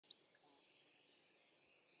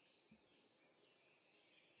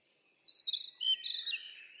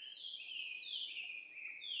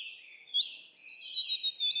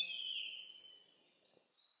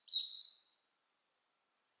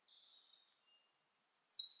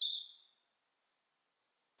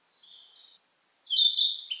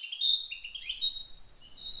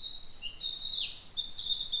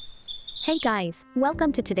Hey guys,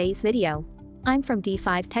 welcome to today's video. I'm from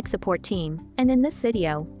D5 Tech Support Team, and in this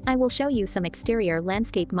video, I will show you some exterior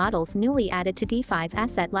landscape models newly added to D5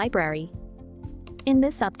 Asset Library. In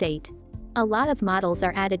this update, a lot of models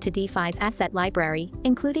are added to D5 Asset Library,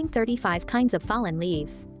 including 35 kinds of fallen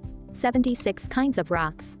leaves, 76 kinds of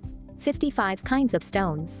rocks, 55 kinds of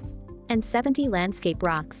stones, and 70 landscape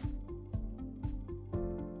rocks.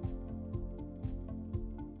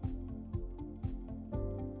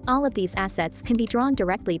 All of these assets can be drawn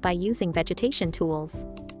directly by using vegetation tools.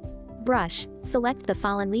 Brush, select the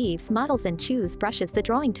fallen leaves models and choose Brush as the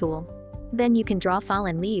drawing tool. Then you can draw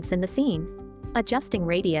fallen leaves in the scene. Adjusting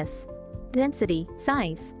radius, density,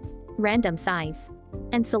 size, random size,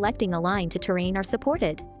 and selecting Align to Terrain are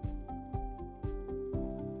supported.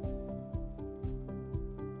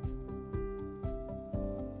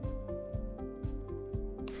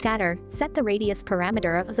 Scatter, set the radius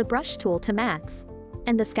parameter of the brush tool to max,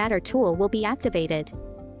 and the scatter tool will be activated.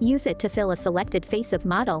 Use it to fill a selected face of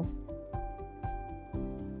model.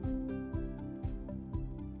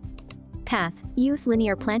 Path, use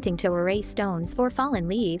linear planting to erase stones or fallen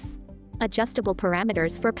leaves. Adjustable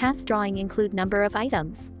parameters for path drawing include number of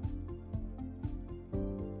items.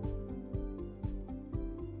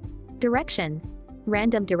 Direction,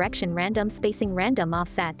 random spacing, random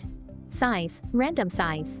offset. Size, random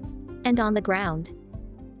size. And on the ground.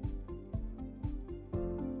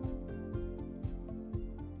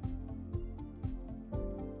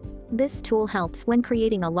 This tool helps when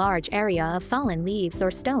creating a large area of fallen leaves or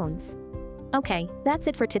stones. Okay, that's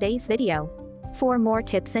it for today's video. For more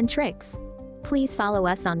tips and tricks, please follow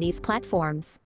us on these platforms.